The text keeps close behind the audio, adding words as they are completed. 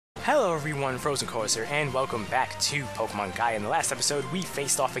Hello everyone, FrozenColress here, and welcome back to Pokemon Gaia. In the last episode, we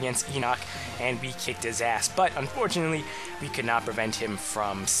faced off against Enoch, and we kicked his ass, but unfortunately, we could not prevent him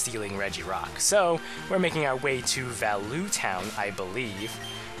from stealing Regirock. So, we're making our way to Valoon Town, I believe,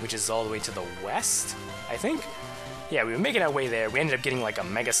 which is all the way to the west, I think? Yeah, we were making our way there. We ended up getting like a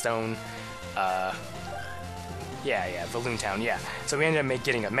Mega Stone, Valoon Town, yeah. So we ended up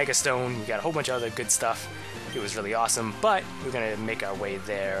getting a Mega Stone, we got a whole bunch of other good stuff. It was really awesome, but we're gonna make our way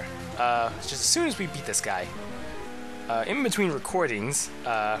there just as soon as we beat this guy. In between recordings,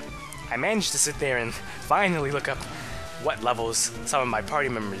 I managed to sit there and finally look up what levels some of my party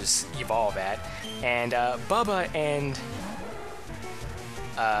members evolve at, and Bubba and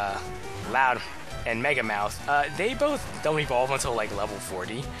Loud and Megamouth, they both don't evolve until like level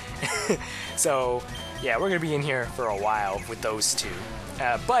 40. So yeah, we're gonna be in here for a while with those two.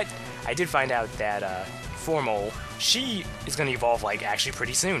 But I did find out that Formal, she is going to evolve like actually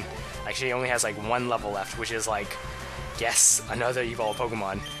pretty soon. Like she only has like one level left, which is like, guess, another evolved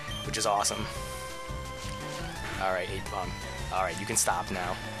Pokemon, which is awesome. Alright, 8-Pump. Alright, you can stop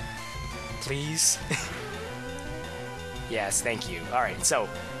now. Please? Yes, thank you. Alright, so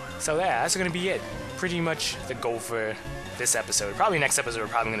yeah, that's going to be it. Pretty much the goal for this episode. Probably next episode we're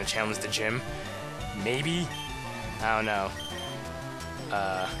probably going to challenge the gym. Maybe? I don't know.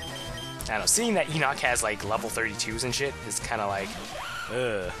 I don't know, seeing that Enoch has like level 32s and shit is kind of like,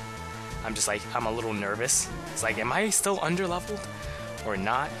 ugh. I'm just like, I'm a little nervous. It's like, am I still under-leveled or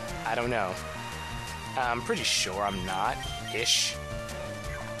not? I don't know. I'm pretty sure I'm not-ish.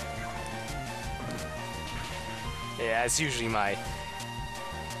 Yeah, that's usually my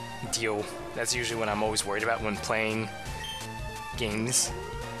deal. That's usually what I'm always worried about when playing games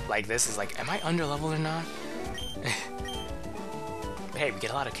like this, is like, am I under-leveled or not? Hey, we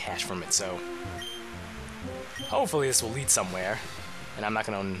get a lot of cash from it, so hopefully this will lead somewhere, and I'm not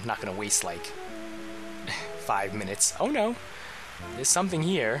gonna waste like 5 minutes. Oh no, there's something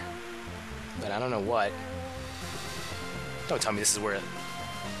here, but I don't know what. Don't tell me this is where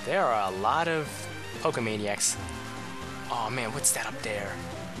there are a lot of Pokemaniacs. Oh man, what's that up there?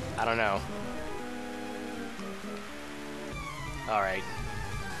 I don't know. All right,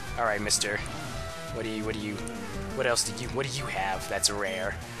 mister. What else do you have that's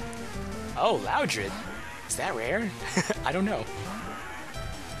rare? Oh, Loudred. Is that rare? I don't know.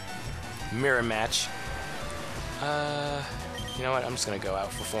 Mirror match. You know what? I'm just gonna go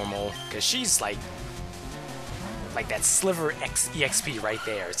out for Formal, because she's like that Sliver EXP right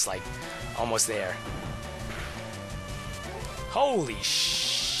there. It's like almost there. Holy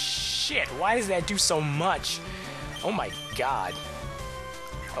shit! Why does that do so much? Oh my god.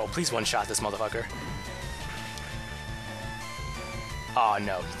 Oh, please one-shot this motherfucker. Oh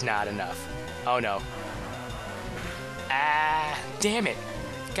no, not enough. Oh no. Ah, damn it.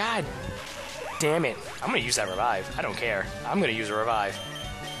 God damn it. I'm gonna use that revive. I don't care. I'm gonna use a revive.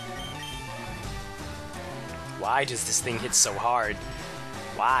 Why does this thing hit so hard?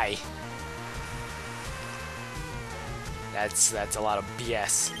 Why? That's a lot of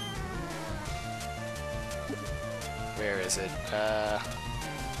BS. Where is it?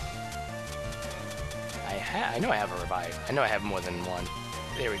 I know I have a revive. I know I have more than one.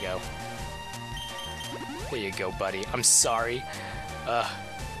 There we go. There you go, buddy. I'm sorry.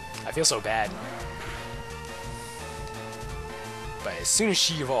 I feel so bad. But as soon as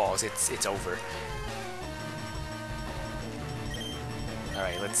she evolves, it's over.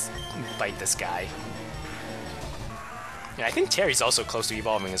 Alright, let's bite this guy. And I think Terry's also close to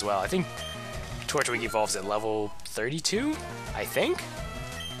evolving as well. I think Torchwick evolves at level 32, I think?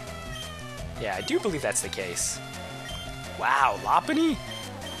 Yeah, I do believe that's the case. Wow, Lopunny?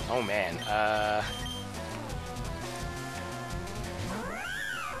 Oh man,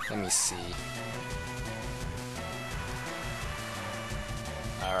 let me see.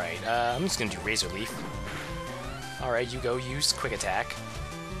 Alright, I'm just gonna do Razor Leaf. Alright, you go use Quick Attack.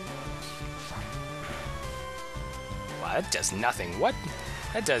 Wow, that does nothing. What?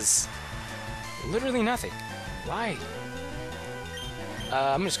 That does literally nothing. Why?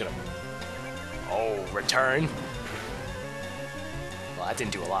 I'm just gonna... Oh, return. Well, that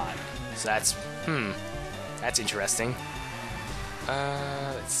didn't do a lot. So that's, that's interesting.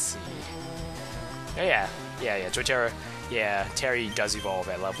 Let's see. Oh, yeah. Torterra. Yeah, Terry does evolve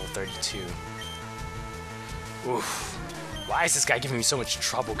at level 32. Oof. Why is this guy giving me so much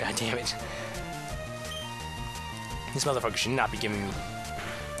trouble, goddammit? This motherfucker should not be giving me...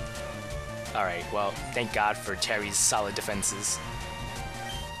 Alright, well, thank God for Terry's solid defenses.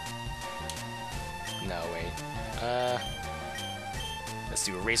 No, wait. Let's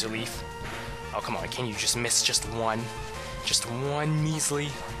do a Razor Leaf. Oh, come on, can you just miss just one? Just one measly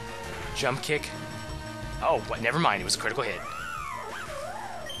Jump kick. Oh, what? Never mind. It was a critical hit.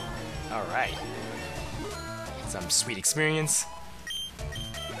 All right. Some sweet experience.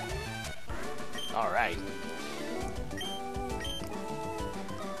 All right.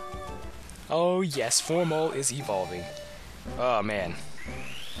 Oh yes, Formal is evolving. Oh man.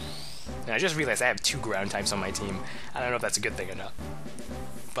 And I just realized I have 2 ground types on my team. I don't know if that's a good thing or not.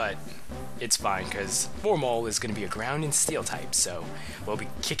 But it's fine, because Formal is going to be a ground and steel type, so we'll be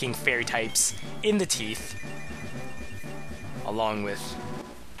kicking fairy types in the teeth, along with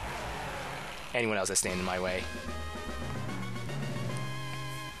anyone else that stands in my way.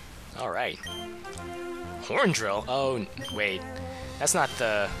 Alright. Horn drill? Oh, wait. That's not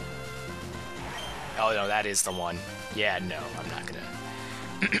the... Oh, no, that is the one. Yeah, no, I'm not gonna...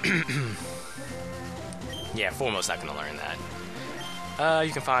 Yeah, Formal's not gonna learn that.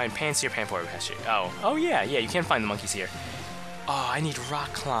 You can find Pansier, Panpour, Pasture. Oh yeah, you can find the monkeys here. Oh, I need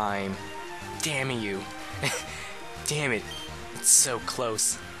Rock Climb. Damn you. Damn it. It's so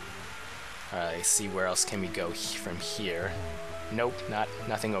close. Alright, let's see where else can we go from here. Nope,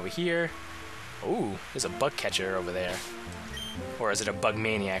 nothing over here. Ooh, there's a bug catcher over there. Or is it a bug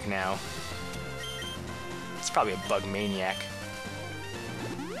maniac now? It's probably a bug maniac.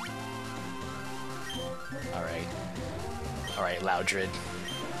 Alright. Alright, Loudred.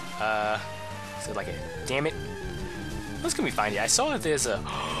 Is it like a... Damn it. What else can we find here? I saw that there's a...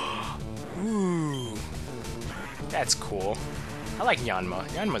 Ooh. That's cool. I like Yanma.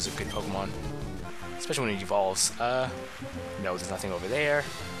 Yanma's a good Pokemon. Especially when it evolves. No, there's nothing over there.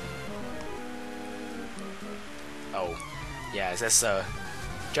 Oh. Yeah, is this,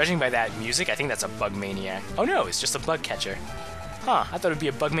 judging by that music, I think that's a bug maniac. Oh no, it's just a bug catcher. Huh, I thought it'd be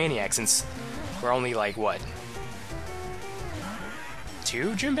a bug maniac since we're only like, what?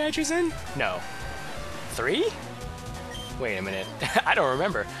 2 gym badges in? No. 3? Wait a minute. I don't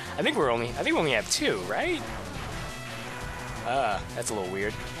remember. I think we only have 2, right? That's a little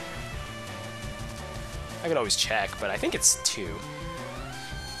weird. I could always check, but I think it's 2.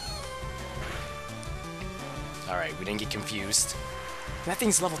 Alright, we didn't get confused. That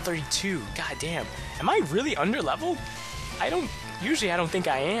thing's level 32. God damn. Am I really under leveled? Usually I don't think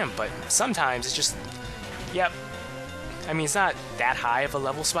I am, but sometimes it's just... Yep. I mean, it's not that high of a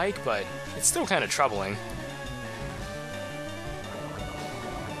level spike, but it's still kind of troubling.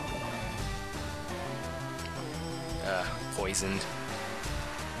 Poisoned.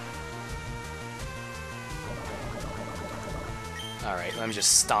 Alright, let me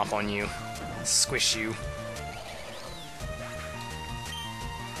just stomp on you. Squish you.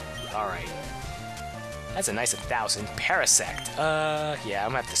 Alright. That's a nice 1,000. Parasect. Yeah, I'm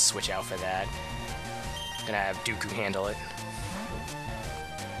gonna have to switch out for that. Gonna have Dooku handle it.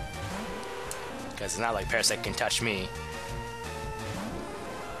 Because it's not like Parasect can touch me.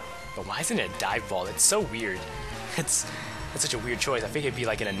 But why isn't it a dive ball? It's so weird. It's such a weird choice. I think it'd be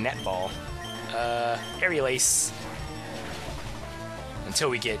like in a net ball. Aerial Ace. Until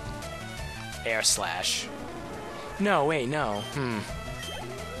we get Air Slash. No, wait, no.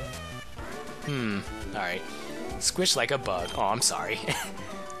 Alright. Squish like a bug. Oh, I'm sorry.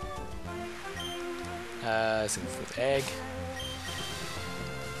 With egg.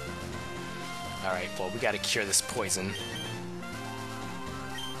 Alright, well, we gotta cure this poison.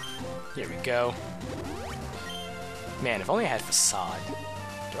 Here we go. Man, if only I had Facade.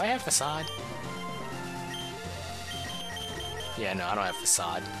 Do I have Facade? Yeah, no, I don't have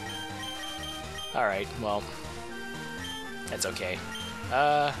Facade. Alright, well. That's okay.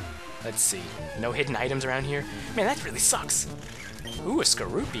 Let's see. No hidden items around here? Man, that really sucks. Ooh, a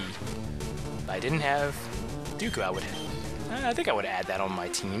Skorupi. If I didn't have Dooku, I think I would add that on my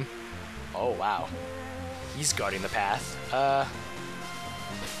team. Oh, wow. He's guarding the path.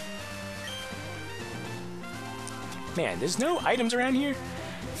 Man, there's no items around here?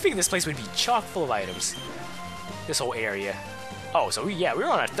 I figured this place would be chock full of items. This whole area. Oh, so yeah, we were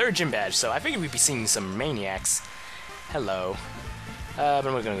on our 3rd gym badge, so I figured we'd be seeing some maniacs. Hello. But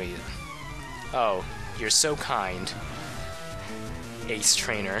I'm gonna eat it. Oh, you're so kind. Ace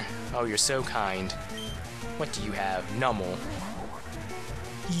Trainer. Oh, you're so kind. What do you have? Nummel.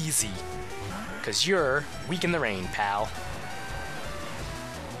 Easy. Cause you're weak in the rain, pal.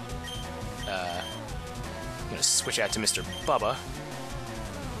 I'm gonna switch out to Mr. Bubba.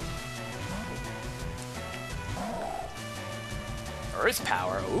 Earth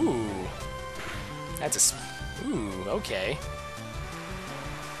Power. Ooh. That's a... Ooh, okay.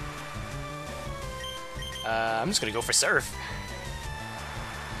 I'm just gonna go for Surf.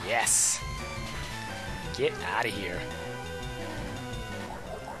 Yes. Get out of here.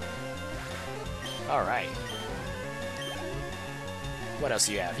 Alright. What else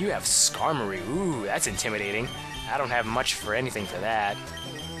do you have? You have Skarmory. Ooh, that's intimidating. I don't have much for anything for that.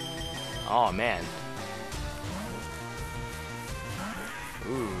 Oh, man.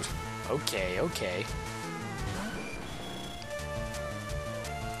 Ooh, okay, okay.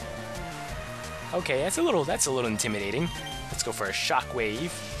 Okay, that's a little intimidating. Let's go for a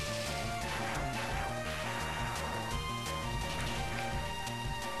Shockwave.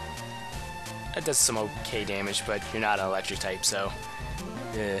 That does some okay damage, but you're not an electric type, so...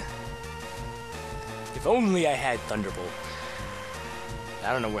 If only I had Thunderbolt.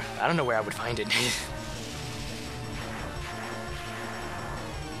 I don't know where I would find it.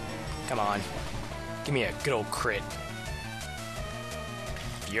 Come on. Give me a good old crit.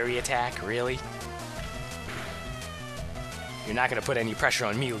 Fury attack, really? You're not gonna put any pressure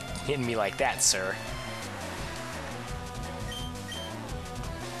on me hitting me like that, sir.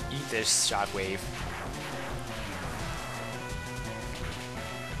 Eat this Shockwave.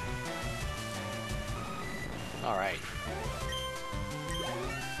 Alright.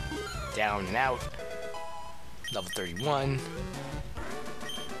 Down and out. Level 31.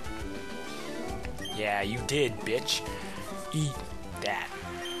 Yeah, you did, bitch. Eat that.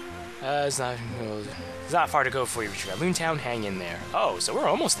 It's not far to go before you reach Valoon Town. Hang in there. Oh, so we're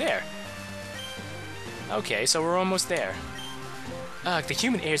almost there. Okay, so we're almost there. Ugh, the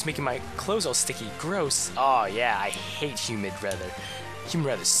humid air is making my clothes all sticky. Gross. Oh, yeah, I hate humid weather. Humid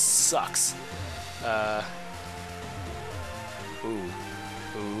weather sucks. Ooh,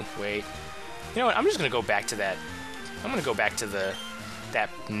 wait. You know what, I'm just gonna go back to that. I'm gonna go back to that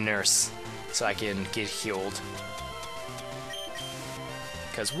nurse so I can get healed.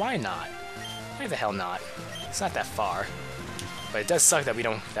 Because why not? Why the hell not? It's not that far. But it does suck that we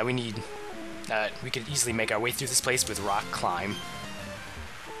could easily make our way through this place with rock climb.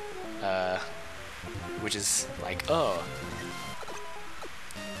 Which is like, oh.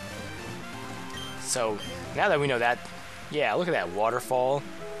 So, now that we know that, yeah, look at that waterfall.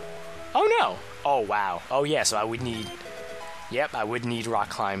 Oh no! Oh wow. Oh yeah, so I would need, yep, I would need rock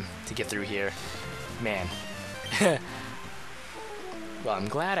climb to get through here. Man. Well, I'm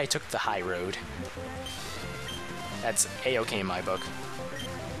glad I took the high road. That's A-okay in my book.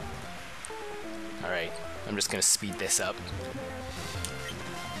 Alright, I'm just gonna speed this up.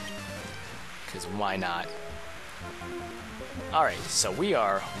 Because why not? Alright, so we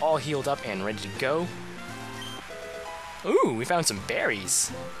are all healed up and ready to go. Ooh, we found some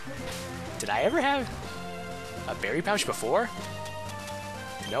berries. Did I ever have a berry pouch before?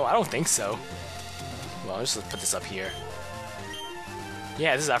 No, I don't think so. Well, let's just put this up here.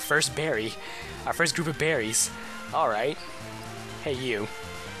 Yeah, this is our first berry. Our first group of berries. Alright. Hey, you.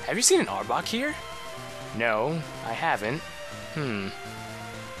 Have you seen an Arbok here? No, I haven't.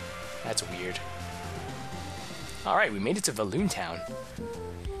 That's weird. Alright, we made it to Valoon Town.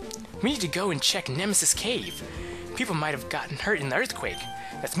 We need to go and check Nemesis Cave. People might have gotten hurt in the earthquake.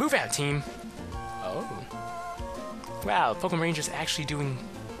 Let's move out, team. Oh. Wow, Pokemon Ranger's actually doing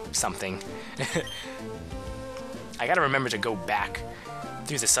something. I gotta remember to go back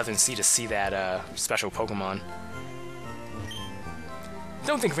through the Southern Sea to see that special Pokemon.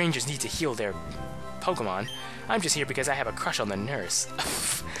 Don't think Rangers need to heal their Pokemon. I'm just here because I have a crush on the nurse.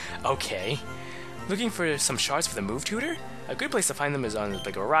 Okay. Looking for some shards for the move tutor? A good place to find them is on the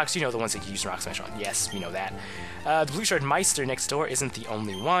bigger rocks. You know, the ones that you use Rock Smash on. Yes, we know that. The Blue Shard Meister next door isn't the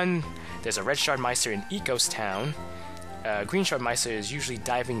only one. There's a Red Shard Meister in Ecos Town. Green Shard Meister is usually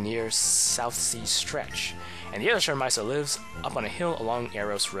diving near South Sea Stretch. And the other Shard Meister lives up on a hill along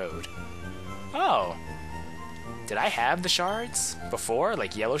Eros Road. Oh. Did I have the shards before?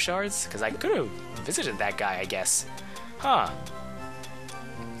 Like yellow shards? Because I could have visited that guy, I guess. Huh.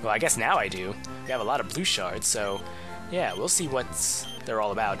 Well, I guess now I do. We have a lot of blue shards, so yeah, we'll see what they're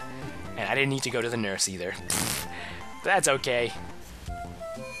all about. And I didn't need to go to the nurse either. That's okay.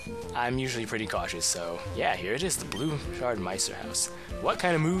 I'm usually pretty cautious, so yeah, here it is, the Blue Shard Meister house. What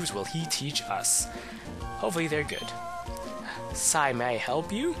kind of moves will he teach us? Hopefully they're good. Sai, may I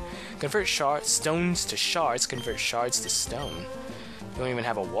help you? Convert stones to shards, convert shards to stone. You don't even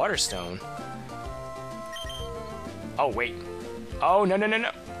have a water stone. Oh, wait. Oh, no, no, no,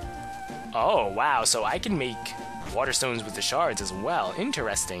 no. Oh, wow, so I can make water stones with the shards as well.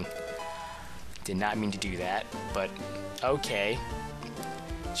 Interesting. Did not mean to do that, but okay.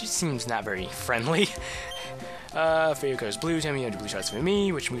 She seems not very friendly. Favorite color is blue. Tell me you have blue shards for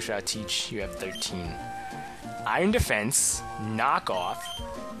me. Which move should I teach? You have 13. Iron Defense, Knockoff,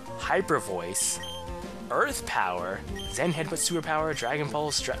 Hyper Voice, Earth Power, Zen Headbutt Superpower, Dragon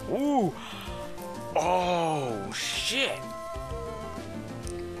Pulse, ooh! Oh, shit!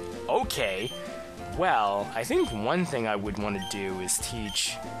 Okay. Well, I think one thing I would want to do is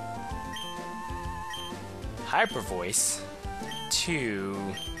teach Hyper Voice to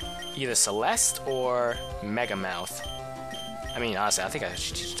either Celeste or Megamouth. I mean, honestly, I think I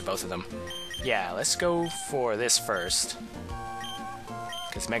should teach it to both of them. Yeah, let's go for this first,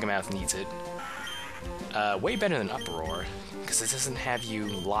 because Megamouth needs it. Way better than Uproar, because it doesn't have you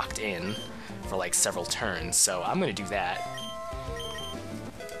locked in for like several turns, so I'm gonna do that.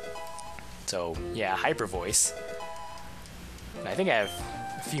 So, yeah, Hyper Voice. And I think I have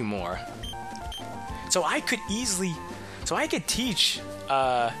a few more. So I could teach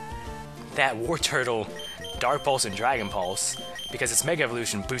that War Turtle Dark Pulse and Dragon Pulse, because its Mega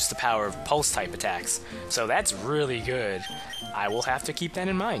Evolution boosts the power of Pulse-type attacks. So that's really good. I will have to keep that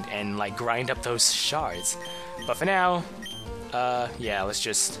in mind and, like, grind up those shards. But for now, yeah, let's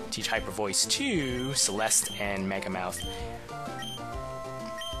just teach Hyper Voice to Celeste and Megamouth.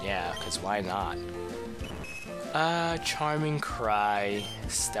 Yeah, because why not? Charming Cry,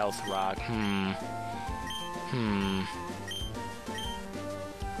 Stealth Rock,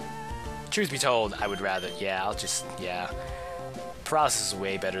 Truth be told, I would rather, yeah. Paralysis is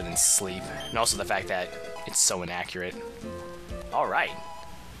way better than Sleep, and also the fact that it's so inaccurate. Alright.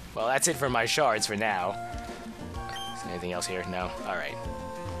 Well, that's it for my shards for now. Is there anything else here? No? Alright.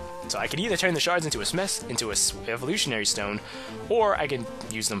 So I could either turn the shards into a evolutionary stone, or I can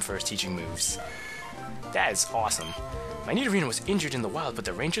use them for teaching moves. That is awesome. My Nidorino was injured in the wild, but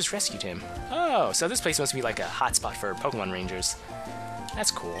the rangers rescued him. Oh, so this place must be like a hotspot for Pokemon rangers.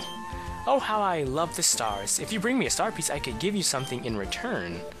 That's cool. Oh, how I love the stars. If you bring me a star piece, I could give you something in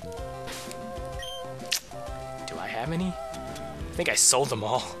return. Do I have any? I think I sold them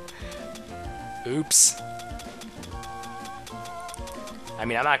all. Oops. I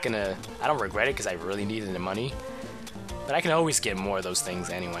mean, I don't regret it because I really needed the money. But I can always get more of those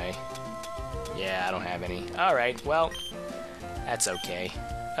things anyway. Yeah, I don't have any. Alright, well, that's okay.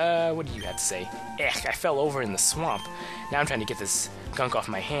 What do you have to say? Ech, I fell over in the swamp. Now I'm trying to get this gunk off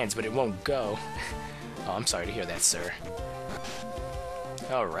my hands, but it won't go. Oh, I'm sorry to hear that, sir.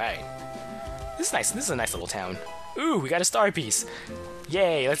 Alright. This is nice. This is a nice little town. Ooh, we got a star piece.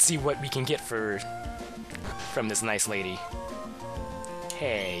 Yay, let's see what we can get from this nice lady.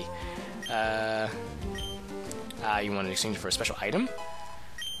 Hey, you want to exchange it for a special item?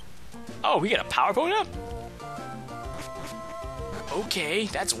 Oh, we get a power bone up? Okay,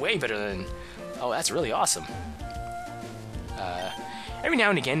 that's way better than... Oh, that's really awesome. Every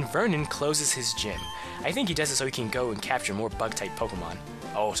now and again, Vernon closes his gym. I think he does it so he can go and capture more bug-type Pokemon.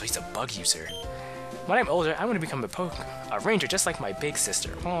 Oh, so he's a bug user. When I'm older, I want to become a ranger just like my big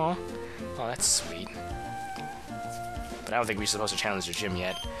sister. Aw. Oh, that's sweet. But I don't think we're supposed to challenge the gym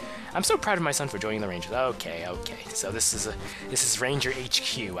yet. I'm so proud of my son for joining the Rangers. Okay. So this is Ranger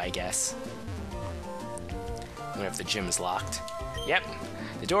HQ, I guess. I wonder if the gym is locked. Yep,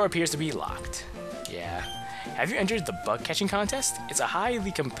 the door appears to be locked. Yeah. Have you entered the bug catching contest? It's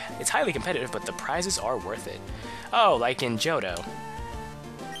highly competitive, but the prizes are worth it. Oh, like in Johto.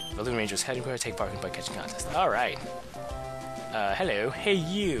 Valoon Rangers headquarters take part in bug catching contest. All right. Hello. Hey,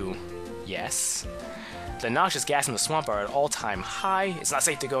 you. Yes. The noxious gas in the swamp are at all-time high. It's not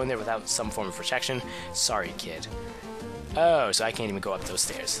safe to go in there without some form of protection. Sorry, kid. Oh, so I can't even go up those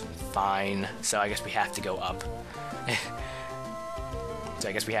stairs. Fine. So I guess we have to go up. So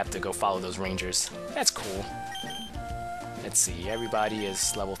I guess we have to go follow those rangers. That's cool. Let's see. Everybody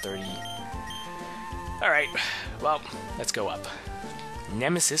is level 30. Alright. Well, let's go up.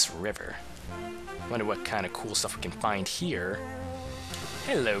 Nemesis River. Wonder what kind of cool stuff we can find here.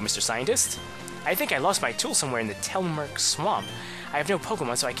 Hello, Mr. Scientist. I think I lost my tool somewhere in the Telmerk Swamp. I have no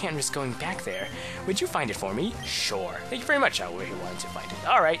Pokemon, so I can't risk going back there. Would you find it for me? Sure. Thank you very much. I wanted to find it.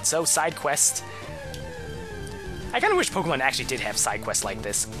 Alright, so side quest. I kind of wish Pokemon actually did have side quests like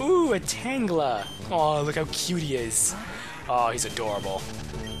this. Ooh, a Tangela. Oh, look how cute he is. Oh, he's adorable.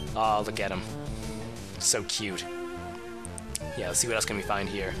 Oh, look at him. So cute. Yeah, let's see what else can we find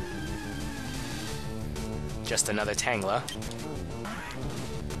here. Just another Tangela.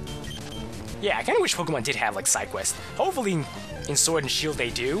 Yeah, I kind of wish Pokemon did have, like, side quests. Hopefully in Sword and Shield they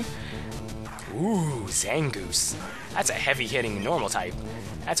do. Ooh, Zangoose. That's a heavy-hitting normal type.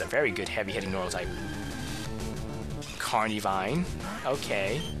 That's a very good heavy-hitting normal type. Carnivine.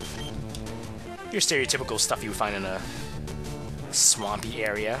 Okay. Your stereotypical stuff you would find in a swampy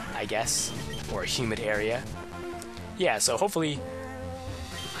area, I guess. Or a humid area. Yeah, so hopefully...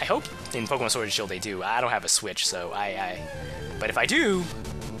 I hope in Pokemon Sword and Shield they do. I don't have a Switch, so But if I do...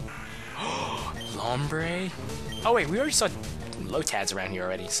 Lombre? Oh wait, we already saw Lotads around here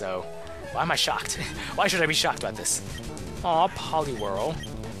already, so... Why am I shocked? Why should I be shocked about this? Aw, Poliwhirl.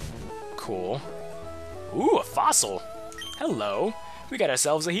 Cool. Ooh, a fossil. Hello. We got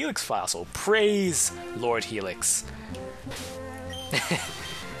ourselves a Helix fossil. Praise Lord Helix.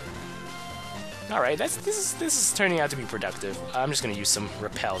 Alright, this is turning out to be productive. I'm just gonna use some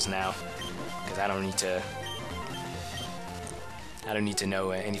repels now, because I don't need to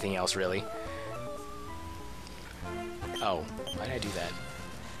know anything else really. Oh, why did I do that?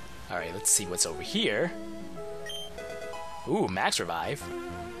 Alright, let's see what's over here. Ooh, max revive.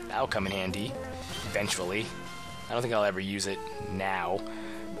 That'll come in handy eventually. I don't think I'll ever use it now,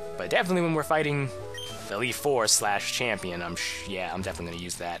 but definitely when we're fighting Elite 4/champion, I'm definitely gonna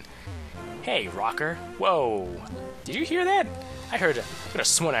use that. Hey, Rocker. Whoa. Did you hear that? I could have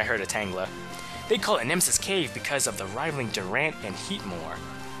sworn I heard a Tangla. They call it Nemesis Cave because of the rivaling Durant and Heatmore.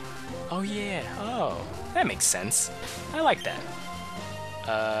 Oh yeah. Oh, that makes sense. I like that.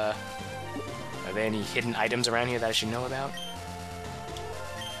 Are there any hidden items around here that I should know about?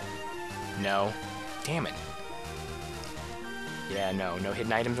 No. Damn it. Yeah, no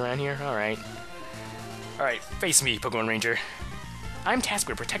hidden items around here? Alright. Alright, face me, Pokemon Ranger. I'm tasked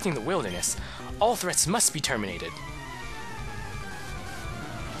with protecting the wilderness. All threats must be terminated.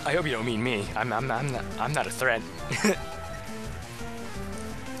 I hope you don't mean me. I'm not a threat.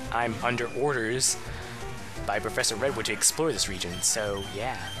 I'm under orders by Professor Redwood to explore this region, so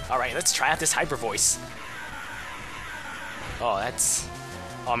yeah. Alright, let's try out this hyper voice. Oh, that's...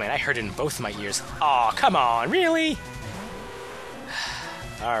 Oh man, I heard it in both my ears. Oh, come on, really?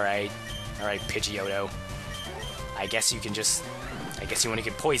 Alright, Pidgeotto. I guess you want to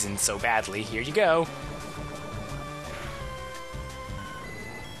get poisoned so badly. Here you go.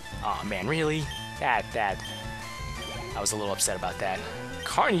 Oh man, really? I was a little upset about that.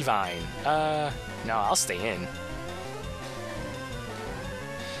 Carnivine. No, I'll stay in.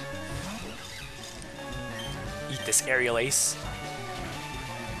 Eat this aerial ace.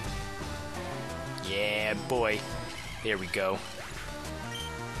 Yeah, boy. There we go.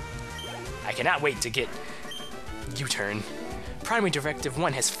 I cannot wait to get U-turn. Primary Directive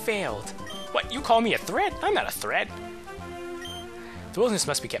 1 has failed. What, you call me a threat? I'm not a threat. The wilderness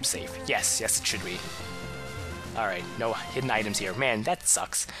must be kept safe. Yes, it should be. Alright, no hidden items here. Man, that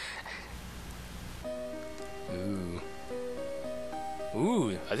sucks.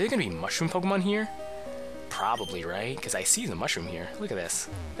 Ooh, are there gonna be mushroom Pokemon here? Probably, right? Because I see the mushroom here. Look at this.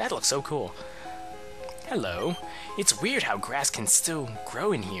 That looks so cool. Hello. It's weird how grass can still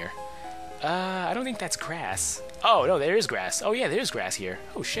grow in here. I don't think that's grass. Oh, no, there is grass. Oh, yeah, there's grass here.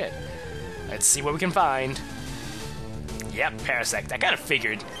 Oh, shit. Let's see what we can find. Yep, Parasect. I kind of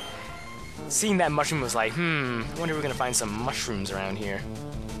figured. Seeing that mushroom was like, I wonder if we're going to find some mushrooms around here.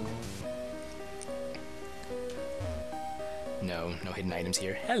 No hidden items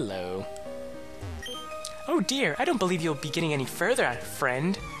here. Hello. Oh, dear. I don't believe you'll be getting any further,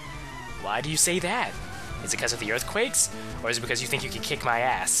 friend. Why do you say that? Is it because of the earthquakes? Or is it because you think you can kick my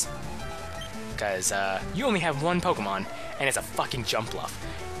ass? Because, you only have one Pokemon, and it's a fucking Jumpluff.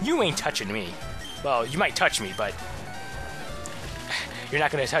 You ain't touching me. Well, you might touch me, but... You're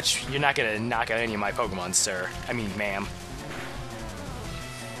not gonna knock out any of my Pokemon, sir. I mean, ma'am.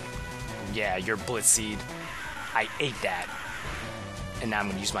 Yeah, your Blitz Seed. I ate that. And now I'm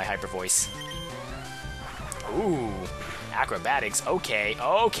gonna use my Hyper Voice. Ooh. Acrobatics.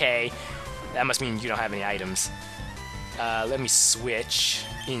 Okay. That must mean you don't have any items. Let me switch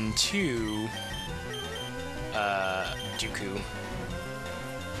into... Dooku.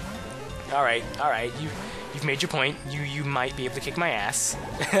 Alright, you've made your point. You might be able to kick my ass.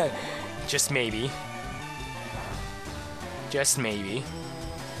 Just maybe. Just maybe.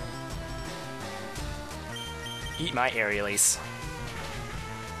 Eat my aerial ace.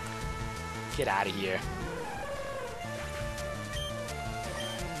 Get out of here.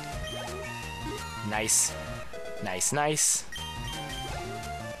 Nice.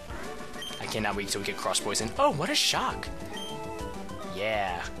 I cannot wait till we get cross poison. Oh, what a shock!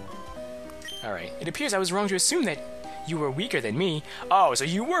 Yeah. Alright. It appears I was wrong to assume that you were weaker than me. Oh, so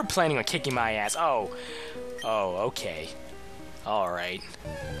you were planning on kicking my ass. Oh, okay. Alright.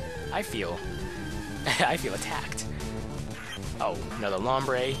 I feel attacked. Oh, another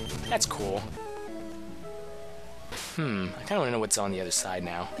Lombre. That's cool. I kinda wanna know what's on the other side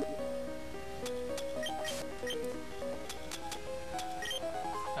now.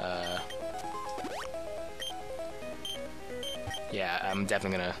 Yeah, I'm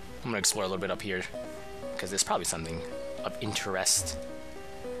gonna explore a little bit up here, because there's probably something of interest.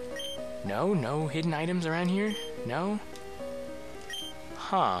 No hidden items around here? No?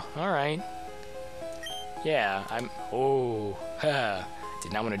 Huh, alright. Yeah,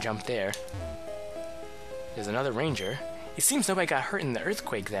 did not want to jump there. There's another ranger. It seems nobody got hurt in the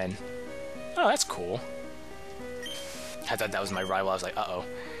earthquake then. Oh, that's cool. I thought that was my rival. I was like, uh-oh.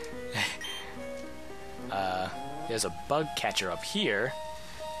 There's a bug catcher up here.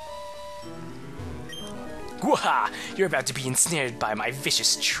 Wah! You're about to be ensnared by my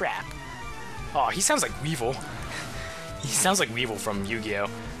vicious trap. Oh, he sounds like Weevil. He sounds like Weevil from Yu-Gi-Oh!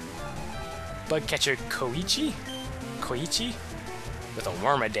 Bug catcher Koichi? Koichi? With a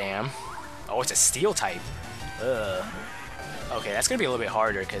Wormadam. Oh, it's a steel type. Ugh. Okay, that's gonna be a little bit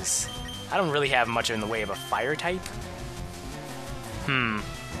harder because I don't really have much in the way of a fire type.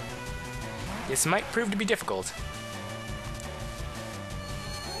 This might prove to be difficult.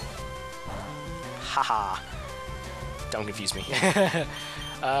 Haha. Don't confuse me.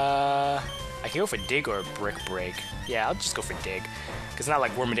 I can go for dig or brick break. Yeah, I'll just go for dig. Because it's not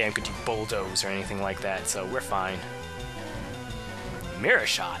like Wormadam could do bulldoze or anything like that, so we're fine. Mirror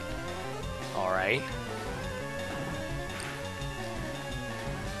shot. Alright.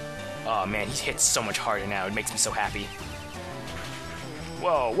 Oh man, he hits so much harder now. It makes me so happy.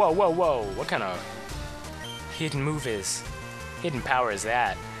 Whoa, whoa, whoa, whoa. What kind of hidden move is... hidden power is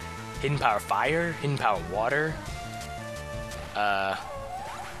that? Hidden power fire? Hidden power water?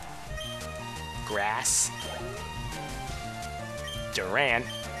 Grass? Durant?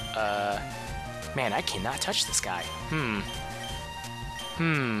 Man, I cannot touch this guy.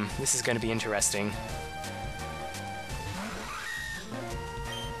 This is gonna be interesting.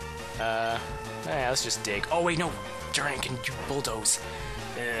 Let's just dig. Oh wait, no! Durant can do bulldoze.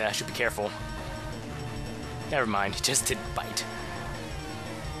 I should be careful. Never mind, he just did bite.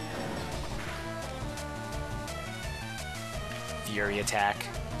 Fury attack.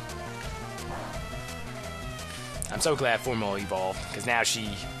 I'm so glad Formula evolved, because now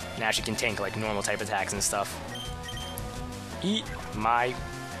she can tank like normal type attacks and stuff. Eat my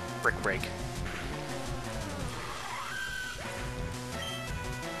brick break.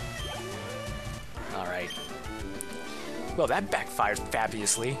 Alright. Well, that backfired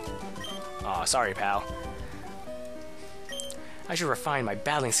fabulously. Aw, sorry, pal. I should refine my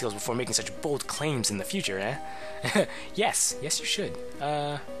battling skills before making such bold claims in the future, eh? Yes, you should.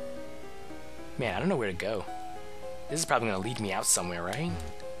 Man, I don't know where to go. This is probably gonna lead me out somewhere, right?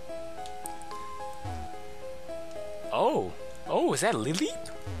 Oh, is that Lileep?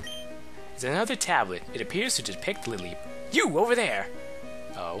 It's another tablet. It appears to depict Lileep. You, over there!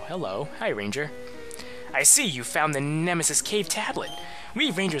 Oh, hello. Hi, Ranger. I see you found the Nemesis Cave tablet.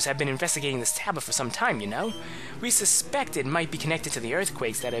 We Rangers have been investigating this tablet for some time, you know. We suspect it might be connected to the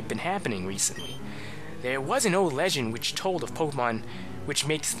earthquakes that have been happening recently. There was an old legend which told of Pokemon which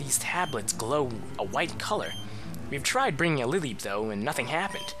makes these tablets glow a white color. We've tried bringing a Lileep, though, and nothing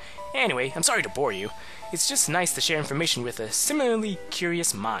happened. Anyway, I'm sorry to bore you. It's just nice to share information with a similarly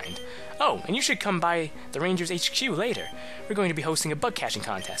curious mind. Oh, and you should come by the Rangers HQ later. We're going to be hosting a bug catching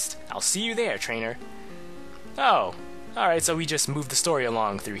contest. I'll see you there, trainer. Oh, alright, so we just moved the story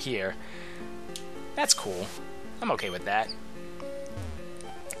along through here. That's cool. I'm okay with that.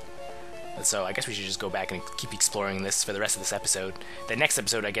 So I guess we should just go back and keep exploring this for the rest of this episode. The next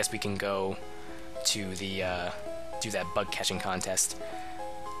episode, I guess we can go to the, do that bug catching contest.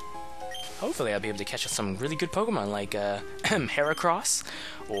 Hopefully I'll be able to catch some really good Pokemon like, Heracross,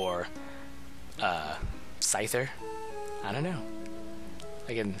 or, Scyther. I don't know.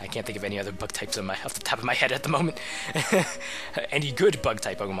 Again, I can't think of any other bug types off the top of my head at the moment. Any good bug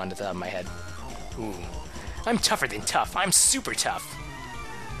type Pokemon at the top of my head. Ooh. I'm tougher than tough. I'm super tough.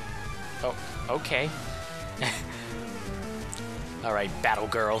 Oh, okay. Alright, Battle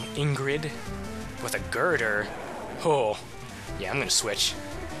Girl, Ingrid. With a girder. Oh. Yeah, I'm gonna switch.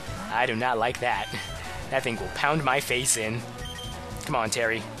 I do not like that. That thing will pound my face in. Come on,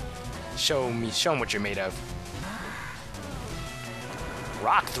 Terry. Show him what you're made of.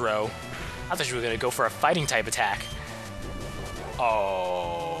 Rock throw? I thought you were gonna go for a fighting type attack.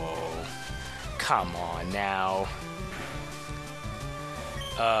 Oh. Come on now.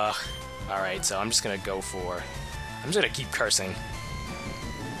 Ugh. Alright, so I'm just gonna go for... I'm just gonna keep cursing.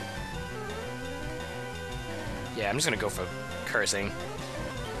 Yeah, I'm just gonna go for cursing.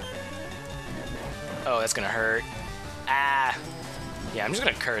 Oh, that's gonna hurt. Ah! Yeah, I'm just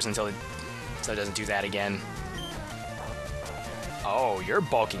gonna curse until it doesn't do that again. Oh, you're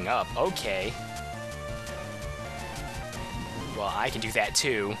bulking up. Okay. Well, I can do that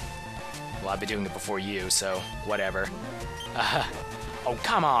too. Well, I've been doing it before you, so whatever. Oh,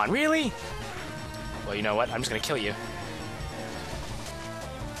 come on, really? Well, you know what? I'm just gonna kill you.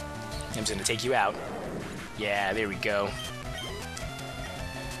 I'm just gonna take you out. Yeah, there we go.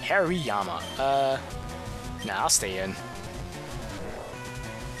 Hariyama. Nah, I'll stay in.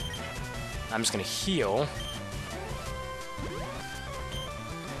 I'm just gonna heal.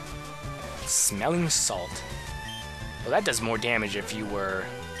 Smelling salt. Well, that does more damage if you were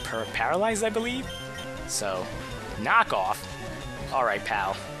paralyzed, I believe. So, knock off. All right,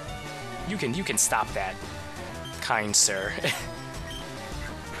 pal. You can stop that, kind sir.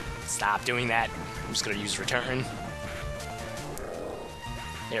 Stop doing that. I'm just gonna use return.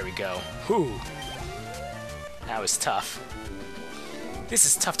 There we go. Whew. That was tough. This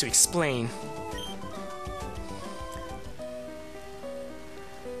is tough to explain.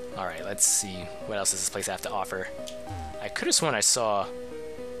 Alright, let's see. What else does this place have to offer? I could have sworn I saw...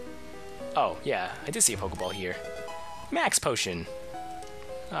 Oh, yeah, I did see a Pokeball here. Max Potion.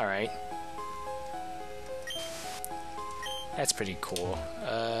 Alright. That's pretty cool.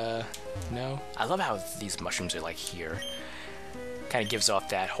 No? I love how these mushrooms are like here. Kind of gives off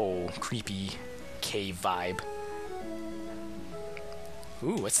that whole creepy cave vibe.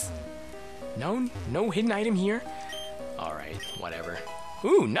 Ooh, what's... No hidden item here? Alright, whatever.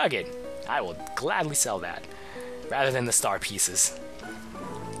 Ooh, nugget! I will gladly sell that, rather than the star pieces.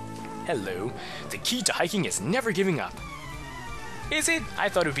 Hello. The key to hiking is never giving up. Is it? I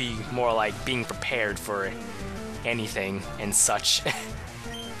thought it would be more like being prepared for anything and such.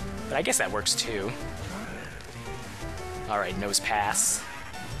 But I guess that works too. Alright, nose pass.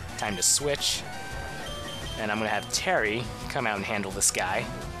 Time to switch. And I'm gonna have Terry come out and handle this guy.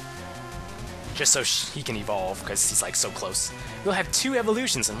 Just so he can evolve, because he's like so close. We'll have 2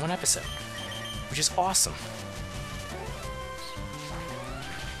 evolutions in one episode, which is awesome.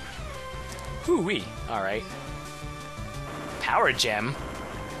 Hoo-wee. Alright. Power Gem?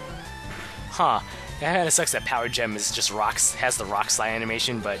 Huh. That kinda sucks that Power Gem is just rocks, has the rock slide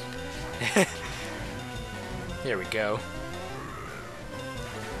animation, but... There we go.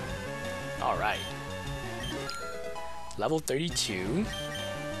 Alright. Level 32.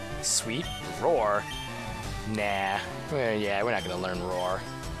 Sweet. Roar. Nah. Well, yeah, we're not gonna learn Roar.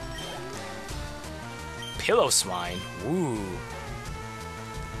 Pillow Swine. Woo.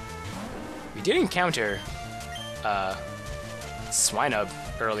 We did encounter Swinub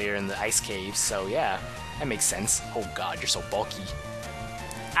earlier in the ice cave, so yeah, that makes sense. Oh god, you're so bulky.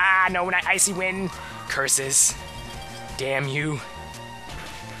 Ah, no, not Icy Wind. Curses. Damn you.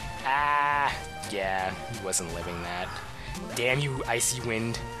 Ah, yeah, he wasn't living that. Damn you, Icy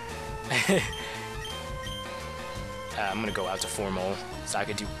Wind. I'm gonna go out to formal so I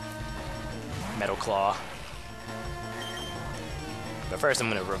could do Metal Claw. But first I'm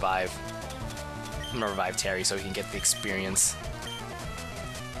gonna revive Terry so he can get the experience.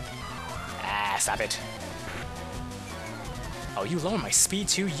 Ah, stop it. Oh, you lowered my speed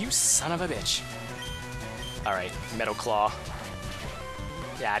too, you son of a bitch. Alright, Metal Claw.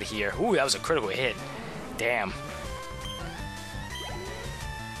 Get out of here. Ooh, that was a critical hit. Damn.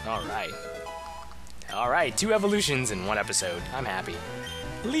 Alright. Alright, 2 evolutions in 1 episode. I'm happy.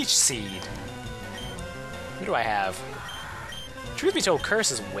 Leech Seed. What do I have? Truth be told,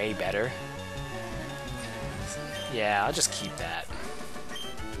 Curse is way better. Yeah, I'll just keep that.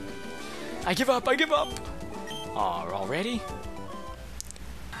 I give up, I give up! Aw, already?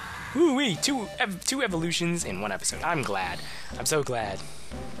 Woo-wee, 2 evolutions in 1 episode. I'm glad. I'm so glad.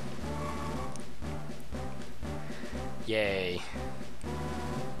 Yay.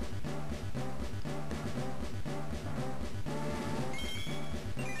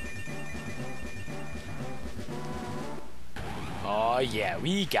 Oh yeah,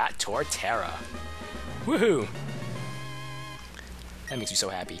 we got Torterra. Woohoo! That makes me so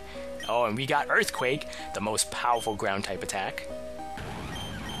happy. Oh, and we got Earthquake, the most powerful ground type attack.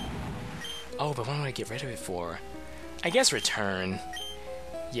 Oh, but what am I gonna get rid of it for? I guess Return.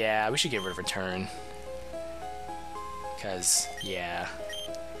 Yeah, we should get rid of Return. Because, yeah.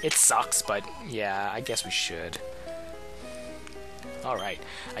 It sucks, but yeah, I guess we should. Alright.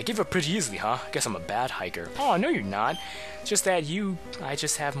 I give up pretty easily, huh? I guess I'm a bad hiker. Oh, no you're not. It's just that I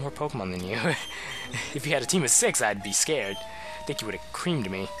just have more Pokemon than you. If you had a team of 6, I'd be scared. I think you would have creamed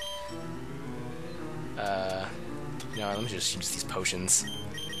me. No, let me just use these potions.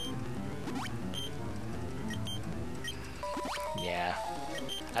 Yeah.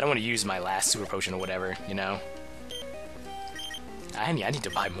 I don't want to use my last super potion or whatever, you know? I need to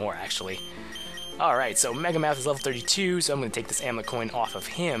buy more, actually. Alright, so Megamouth is level 32, so I'm going to take this Amulet Coin off of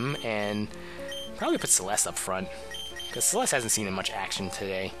him and probably put Celeste up front. Because Celeste hasn't seen much action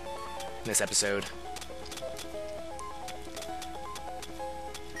today in this episode.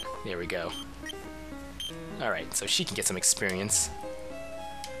 There we go. Alright, so she can get some experience.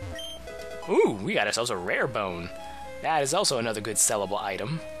 Ooh, we got ourselves a rare bone. That is also another good sellable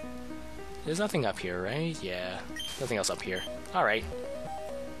item. There's nothing up here, right? Yeah, nothing else up here. Alright.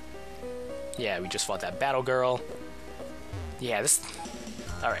 Yeah, we just fought that battle girl. Yeah, this...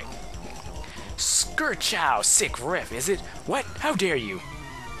 Alright. Gerchow, sick riff, is it? What? How dare you?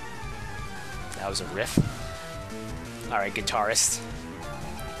 That was a riff. Alright, guitarist.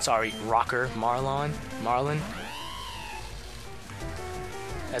 Sorry, rocker, Marlon.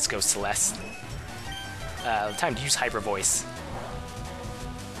 Let's go, Celeste. Time to use hyper voice.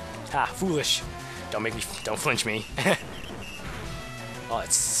 Ha, foolish. Don't flinch me. Oh,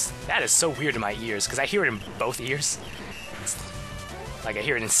 that is so weird in my ears, because I hear it in both ears. Like, I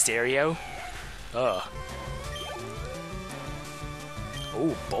hear it in stereo. Ugh.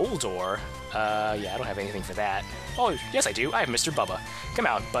 Oh, Boldor. Yeah, I don't have anything for that. Oh, yes I do. I have Mr. Bubba. Come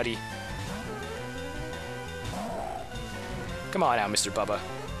out, buddy. Come on out, Mr. Bubba.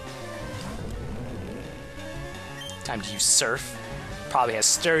 Time to use Surf. Probably has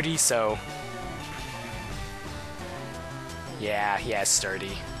Sturdy, so... Yeah, he has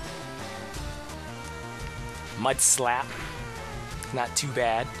Sturdy. Mud Slap. Not too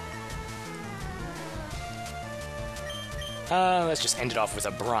bad. Let's just end it off with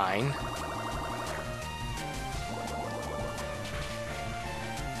a Brine.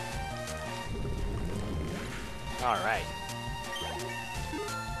 Alright.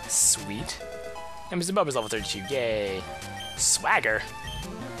 Sweet. And Mr. Bubba's level 32. Yay. Swagger?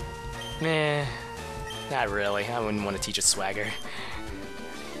 Meh. Not really. I wouldn't want to teach a swagger.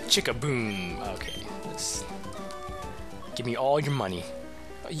 Chickaboom. Okay. Let's... Give me all your money.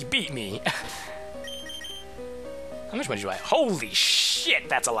 Oh, you beat me. How much money do I have? Holy shit,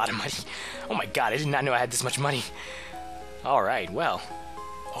 that's a lot of money. Oh my god, I did not know I had this much money. Alright, well.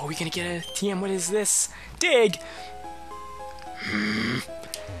 Oh, we gonna get a TM? What is this? Dig!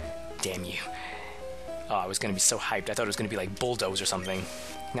 Damn you. Oh, I was gonna be so hyped. I thought it was gonna be like Bulldoze or something.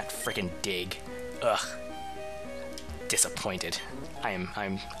 Not frickin' Dig. Ugh. Disappointed. I'm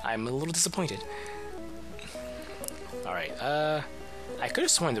a little disappointed. Alright, I could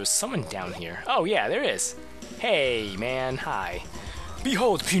have sworn there was someone down here. Oh yeah, there is. Hey, man, hi.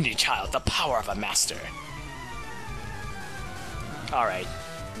 Behold, puny child, the power of a master. Alright.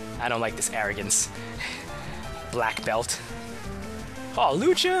 I don't like this arrogance. Black belt. Oh,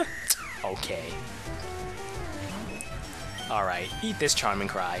 Lucha? Okay. Alright, eat this charming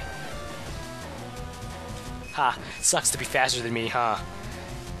cry. Ha, sucks to be faster than me, huh?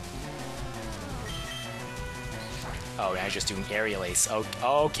 Oh, I was just doing aerial ace.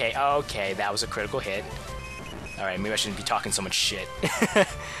 Okay, okay, that was a critical hit. Alright, maybe I shouldn't be talking so much shit.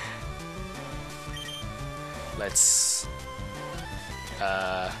 Let's...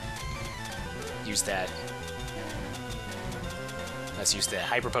 use that. Let's use the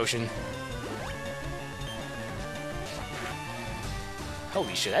Hyper Potion.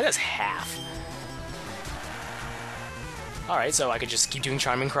 Holy shit, that does half. Alright, so I could just keep doing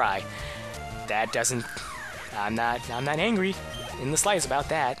Charm and Cry. That doesn't... I'm not angry in the slightest about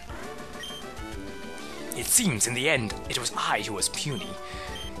that. It seems, in the end, it was I who was puny.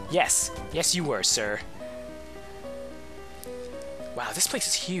 Yes, yes you were, sir. Wow, this place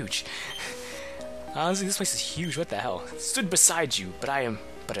is huge. Honestly, this place is huge, what the hell? Stood beside you, but I am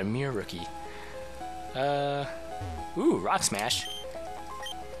but a mere rookie. Ooh, Rock Smash.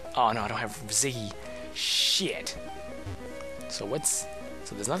 Oh no, I don't have Ziggy. Shit. So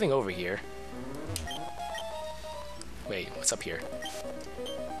there's nothing over here. Wait, what's up here?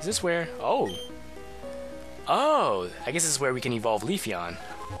 Is this where... Oh! Oh! I guess this is where we can evolve Leafeon.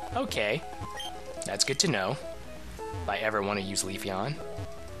 Okay. That's good to know. If I ever want to use Leafeon.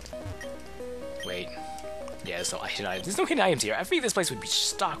 Wait. Yeah, there's no hidden items. There's no hidden items here. I think this place would be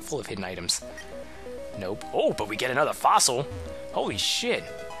stock full of hidden items. Nope. Oh, but we get another fossil! Holy shit!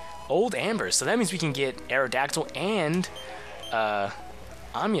 Old Amber. So that means we can get Aerodactyl and...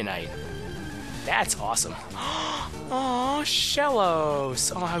 Omnionite. That's awesome. Aw,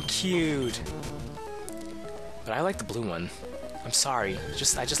 Shellos! Oh, how cute. But I like the blue one. I'm sorry. I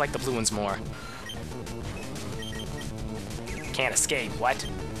just like the blue ones more. Can't escape. What?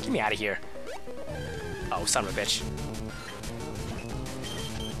 Get me out of here. Oh, son of a bitch.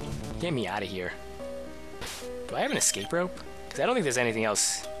 Get me out of here. Do I have an escape rope? Because I don't think there's anything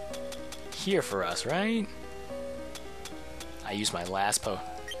else here for us, right? I used my last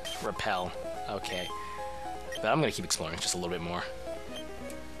repel. Okay. But I'm gonna keep exploring just a little bit more.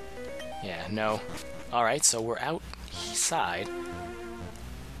 Yeah, no. Alright, so we're outside.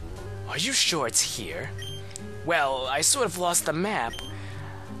 Are you sure it's here? Well, I sort of lost the map.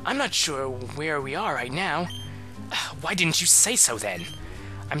 I'm not sure where we are right now. Why didn't you say so then?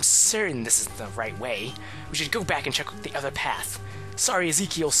 I'm certain this is the right way. We should go back and check the other path. Sorry,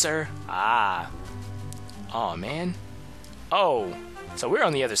 Ezekiel, sir. Ah. Aw, man. Oh. So we're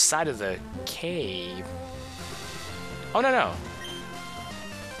on the other side of the cave. Oh, no, no.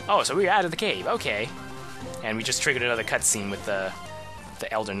 Oh, so we're out of the cave. Okay. And we just triggered another cutscene with the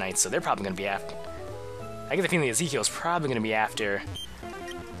Elder Knights, so they're probably going to be after... I get the feeling Ezekiel's probably going to be after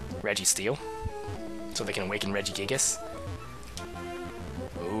Registeel, so they can awaken Regigigas.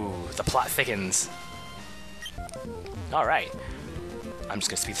 Ooh, the plot thickens. Alright. I'm just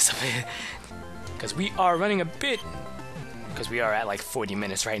going to speed this up because we are running a bit... because we are at like 40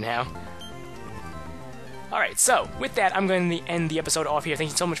 minutes right now. Alright, so with that, I'm going to end the episode off here.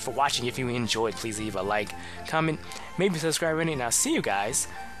 Thank you so much for watching. If you enjoyed, please leave a like, comment, maybe subscribe, and I'll see you guys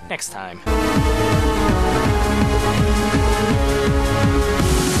next time.